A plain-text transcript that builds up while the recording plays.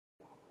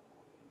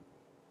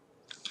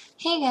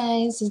Hey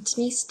guys, it's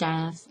me,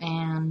 Steph,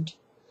 and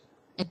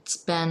it's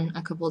been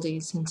a couple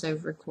days since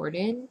I've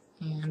recorded,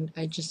 and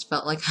I just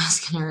felt like I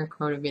was gonna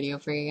record a video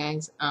for you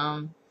guys.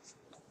 I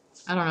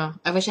don't know.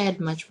 I wish I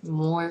had much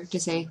more to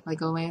say,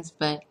 like always,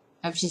 but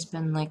I've just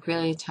been like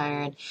really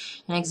tired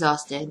and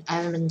exhausted. I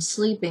haven't been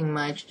sleeping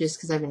much just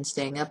because I've been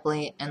staying up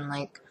late, and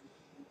like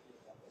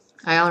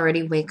I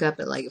already wake up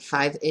at like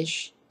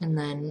 5-ish, and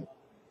then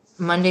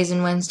Mondays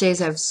and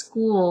Wednesdays I have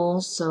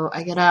school, so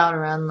I get out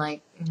around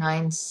like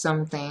 9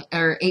 something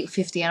or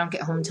 8:50. I don't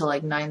get home till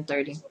like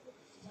 9:30.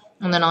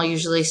 And then I'll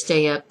usually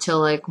stay up till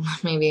like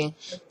maybe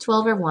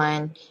 12 or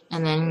 1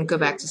 and then go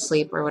back to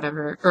sleep or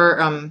whatever,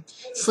 or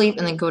sleep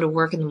and then go to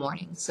work in the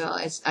morning. So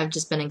I've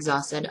just been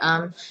exhausted.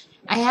 I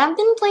have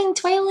been playing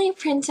Twilight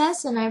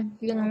Princess, and I've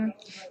been,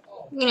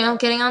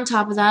 getting on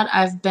top of that.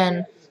 I've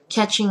been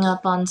catching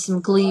up on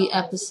some Glee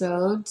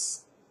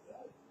episodes.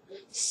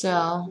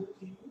 So,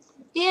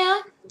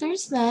 yeah,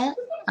 there's that.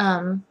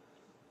 Um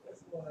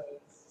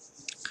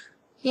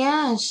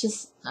yeah, it's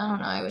just, I don't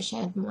know, I wish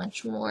I had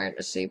much more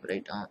to say, but I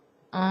don't.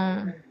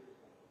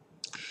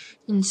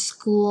 In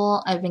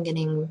school, I've been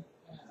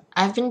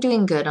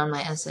doing good on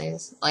my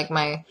essays. Like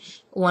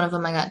one of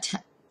them I got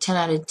 10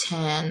 out of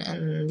 10,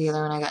 and the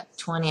other one I got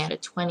 20 out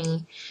of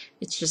 20.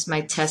 It's just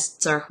my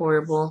tests are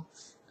horrible.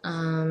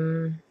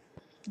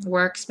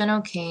 Work's been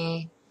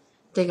okay.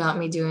 They got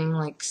me doing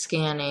like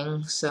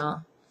scanning,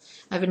 so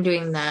I've been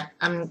doing that.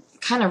 I'm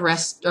kind of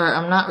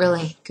I'm not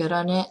really good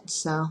on it,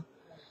 so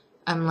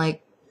I'm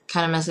like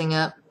kind of messing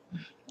up.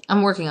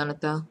 I'm working on it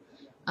though.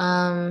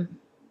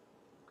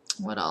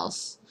 What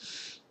else?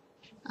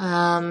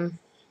 I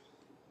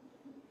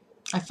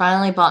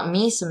finally bought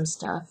me some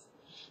stuff.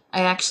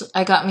 I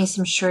got me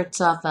some shirts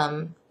off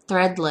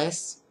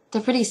Threadless.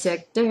 They're pretty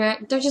sick. They're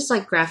just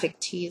like graphic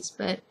tees,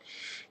 but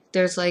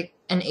there's like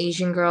an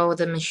Asian girl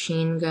with a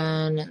machine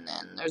gun, and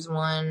then there's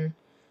one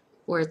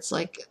where it's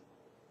like,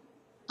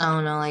 I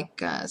don't know,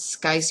 like a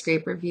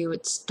skyscraper view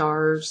with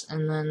stars,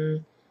 and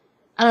then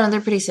I don't know,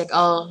 they're pretty sick.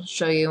 I'll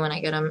show you when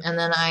I get them. And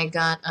then I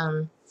got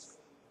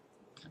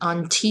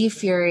on T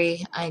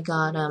Fury, I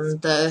got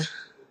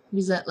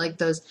who's that, like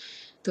those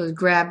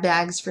grab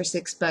bags for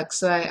 $6.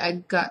 So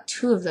I got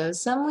 2 of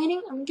those. So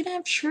I'm gonna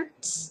have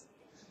shirts.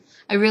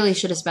 I really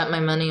should have spent my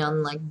money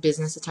on like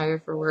business attire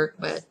for work,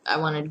 but I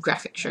wanted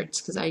graphic shirts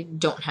because I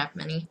don't have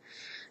many.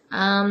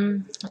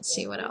 Let's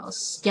see what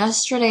else.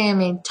 Yesterday I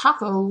made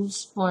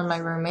tacos for my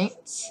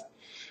roommates.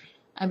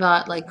 I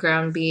bought like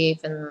ground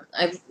beef, and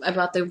I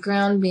bought the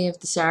ground beef,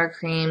 the sour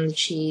cream, the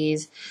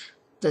cheese,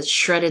 the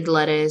shredded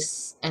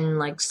lettuce, and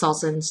like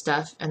salsa and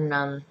stuff,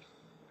 and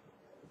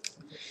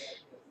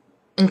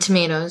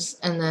tomatoes,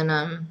 and then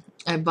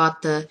I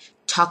bought the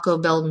Taco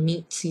Bell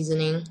meat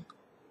seasoning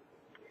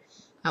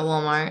at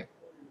Walmart.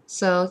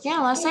 So yeah,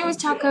 last night was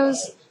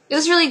tacos. It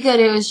was really good.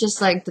 It was just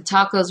like the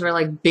tacos were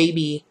like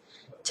baby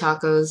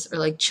tacos, or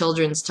like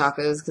children's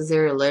tacos, because they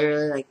were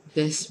literally like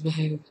this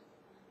big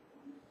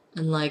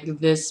and like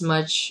this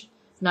much,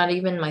 not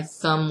even my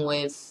thumb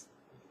width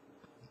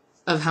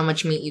of how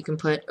much meat you can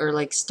put or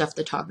like stuff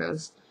the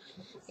tacos.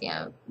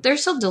 Yeah, they're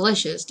still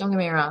delicious. Don't get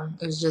me wrong.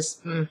 It was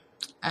just, I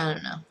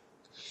don't know.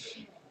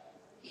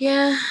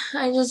 Yeah,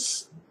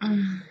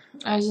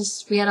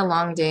 we had a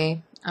long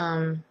day.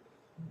 Like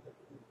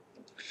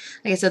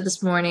I said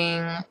this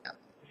morning,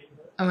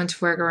 I went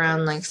to work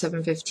around like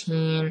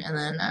 7:15, and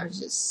then I was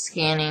just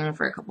scanning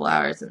for a couple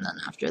hours, and then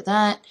after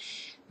that,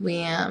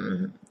 we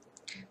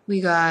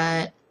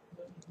got,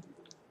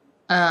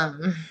 what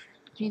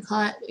do you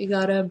call it? We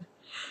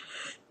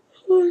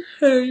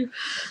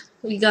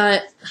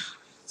got,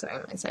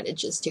 sorry, my side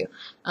itches too.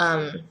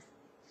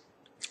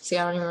 See,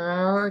 I don't even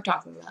remember what we're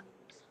talking about.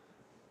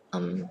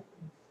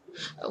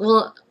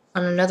 Well,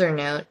 on another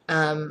note,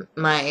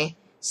 my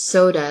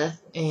soda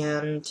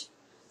and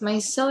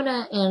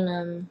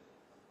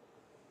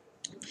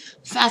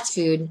fast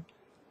food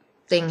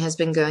thing has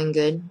been going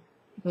good.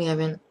 We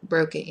haven't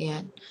broke it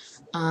yet.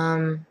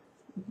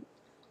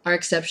 Our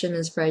exception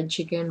is fried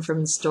chicken from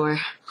the store.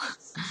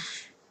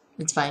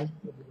 It's fine.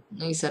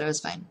 You said it was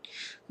fine.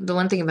 The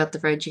one thing about the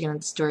fried chicken at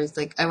the store is,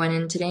 like, I went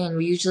in today, and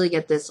we usually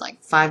get this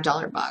like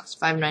 $5 box,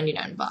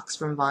 $5.99 box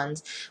from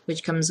Vons,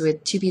 which comes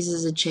with 2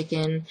 pieces of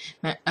chicken,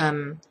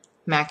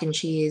 mac and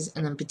cheese,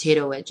 and then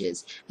potato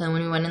wedges. And then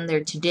when we went in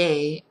there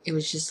today, it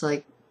was just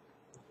like,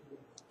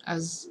 I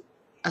was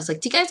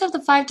like, do you guys have the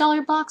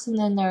 $5 box? And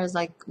then there was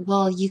like,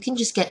 well, you can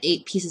just get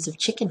 8 pieces of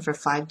chicken for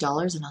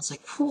 $5. And I was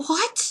like,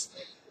 what?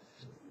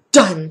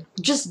 Done.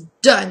 Just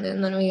done.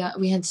 And then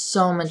we had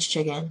so much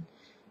chicken.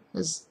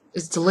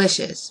 It's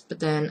delicious. But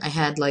then I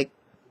had like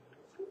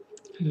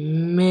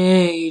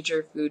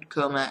major food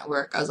coma at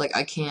work. I was like,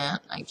 I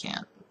can't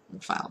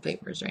file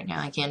papers right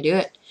now. I can't do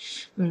it.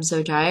 I'm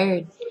so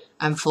tired.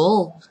 I'm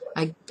full.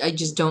 I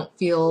just don't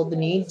feel the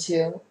need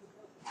to.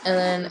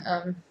 And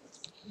then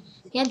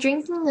yeah,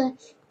 drinking the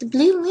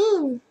blue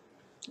moon.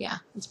 Yeah,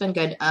 it's been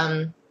good.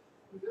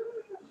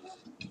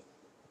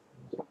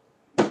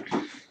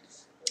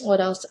 What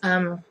else?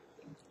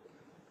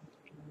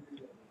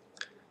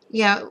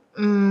 Yeah,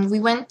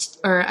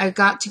 I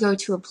got to go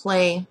to a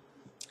play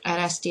at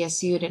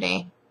SDSU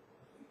today.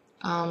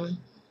 I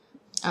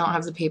don't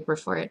have the paper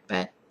for it,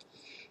 but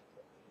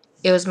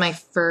it was my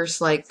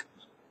first, like,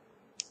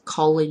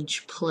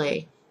 college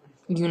play,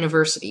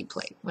 university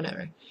play,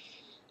 whatever.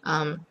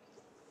 Um,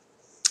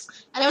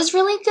 and it was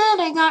really good.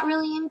 I got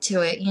really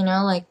into it,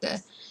 like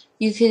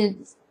you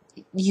could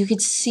you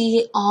could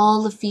see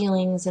all the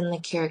feelings in the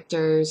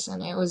characters,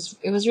 and it was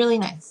really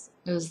nice.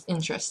 It was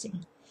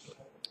interesting.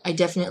 I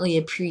definitely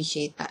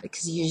appreciate that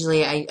because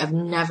usually I've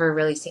never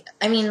really seen.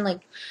 I mean,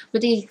 like,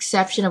 with the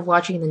exception of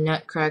watching the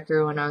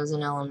Nutcracker when I was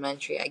in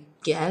elementary, I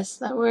guess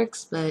that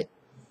works, but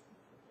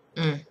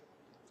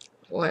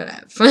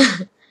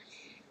whatever.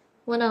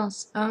 What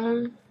else?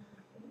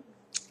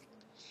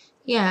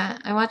 Yeah,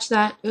 I watched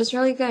that. It was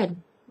really good.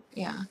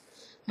 Yeah,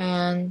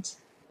 and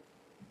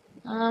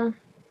um,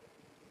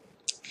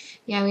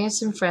 yeah, we have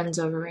some friends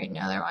over right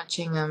now. They're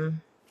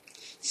watching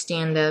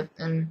stand up,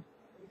 and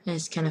I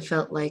just kind of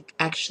felt like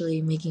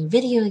actually making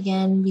video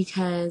again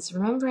because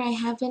remember I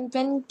haven't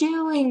been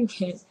doing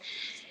it.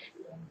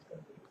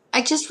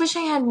 I just wish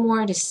I had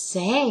more to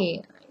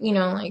say.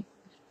 Like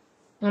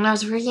when I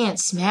was working at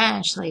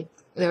Smash, like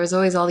there was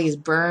always all these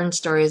burn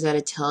stories that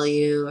I'd tell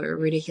you or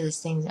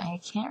ridiculous things. I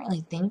can't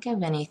really think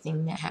of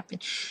anything that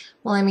happened.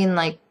 Well, I mean,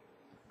 like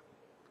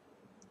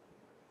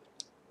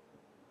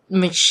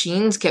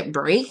machines kept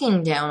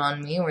breaking down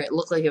on me where it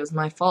looked like it was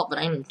my fault, but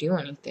I didn't do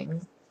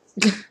anything.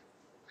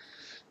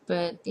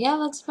 But yeah,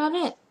 that's about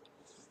it.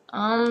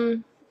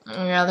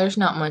 Yeah, there's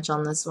not much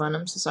on this one.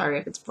 I'm so sorry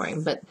if it's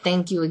boring, but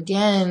thank you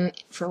again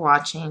for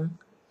watching,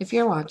 if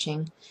you're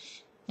watching,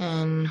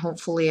 and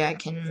hopefully I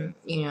can,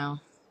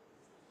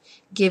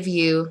 give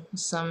you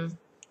some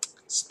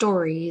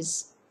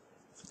stories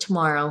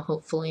tomorrow,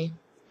 hopefully.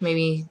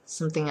 Maybe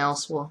something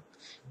else will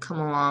come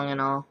along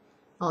and I'll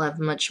have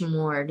much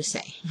more to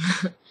say.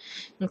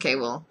 Okay,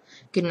 well,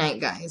 good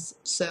night, guys.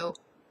 So,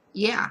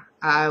 yeah,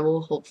 I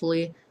will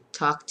hopefully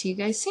talk to you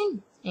guys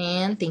soon.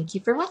 And thank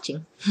you for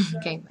watching.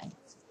 Okay, bye.